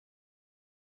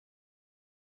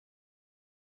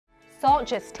Salt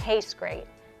just tastes great.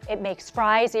 It makes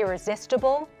fries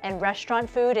irresistible and restaurant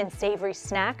food and savory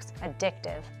snacks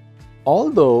addictive.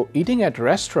 Although eating at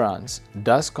restaurants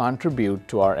does contribute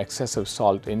to our excessive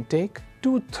salt intake,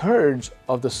 2/3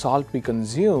 of the salt we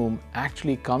consume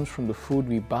actually comes from the food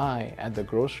we buy at the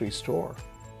grocery store.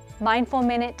 Mindful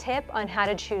Minute tip on how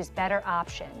to choose better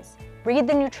options. Read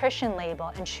the nutrition label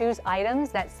and choose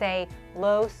items that say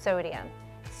low sodium.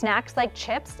 Snacks like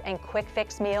chips and quick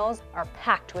fix meals are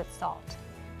packed with salt.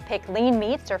 Pick lean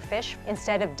meats or fish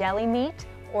instead of deli meat,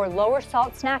 or lower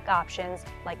salt snack options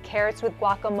like carrots with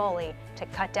guacamole to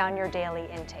cut down your daily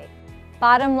intake.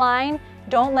 Bottom line,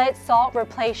 don't let salt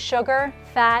replace sugar,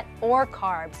 fat, or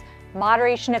carbs.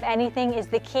 Moderation of anything is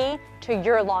the key to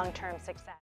your long-term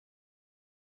success.